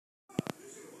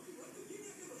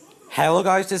Hello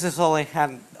guys, this is Ollie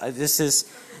and this is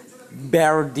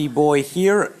Bear the Boy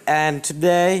here, and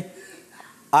today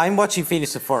I'm watching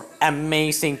Phineas for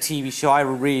amazing TV show. I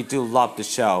really do love the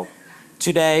show.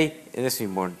 Today, let's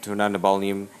more turn on the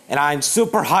volume, and I'm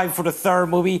super hyped for the third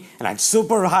movie, and I'm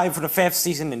super hyped for the fifth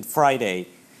season in Friday.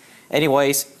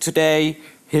 Anyways, today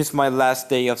is my last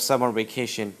day of summer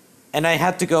vacation, and I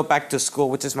had to go back to school,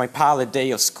 which is my pilot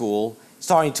day of school,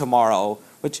 starting tomorrow,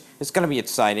 which is gonna be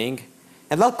exciting.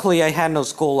 And luckily, I had no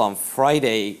school on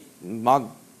Friday,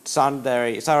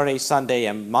 Saturday, Sunday,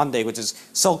 and Monday, which is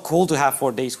so cool to have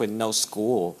 4 days with no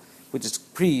school, which is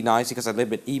pretty nice because I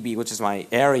live in EB, which is my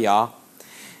area.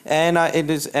 And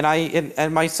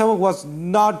and my summer was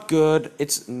not good.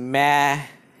 It's meh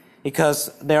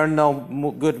because there are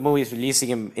no good movies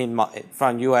releasing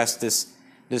from US this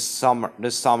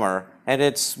summer, and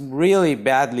it's really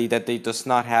badly that they does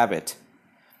not have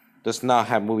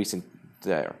movies in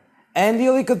there. And the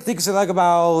only good things I like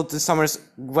about the summers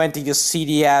went to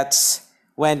CDX,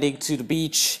 went to the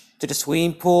beach, to the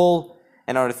swimming pool,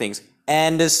 and other things.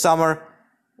 And this summer,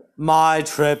 my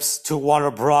trips to Warner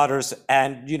Brothers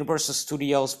and Universal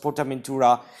Studios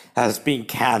Portaventura has been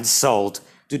cancelled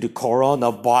due to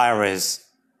coronavirus.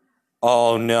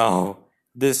 Oh no,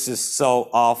 this is so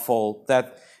awful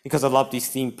that because I love these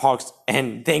theme parks,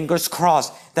 and fingers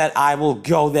crossed that I will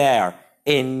go there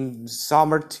in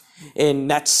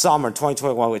next summer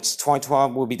 2021, which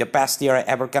 2021 will be the best year I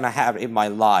ever gonna have in my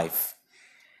life.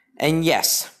 And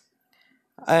yes,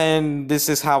 and this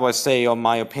is how I say on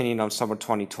my opinion on summer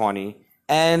 2020.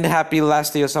 And happy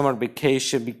last day of summer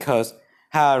vacation, because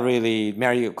had a really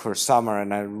mediocre summer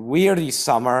and a weirdy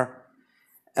summer.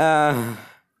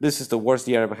 This is the worst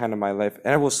year I ever had in my life,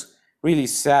 and it was really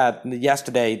sad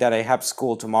yesterday that I have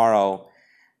school tomorrow.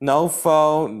 No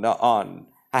phone, no on.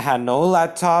 I had no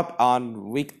laptop on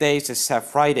weekdays except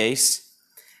Fridays.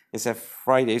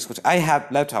 Which I have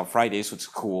laptop Fridays, which is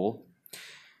cool.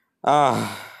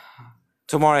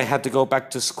 Tomorrow I had to go back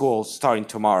to school starting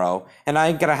tomorrow, and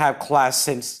I'm gonna have class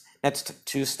since next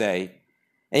Tuesday.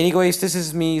 Anyways, this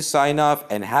is me sign off,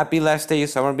 and happy last day of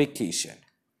summer vacation.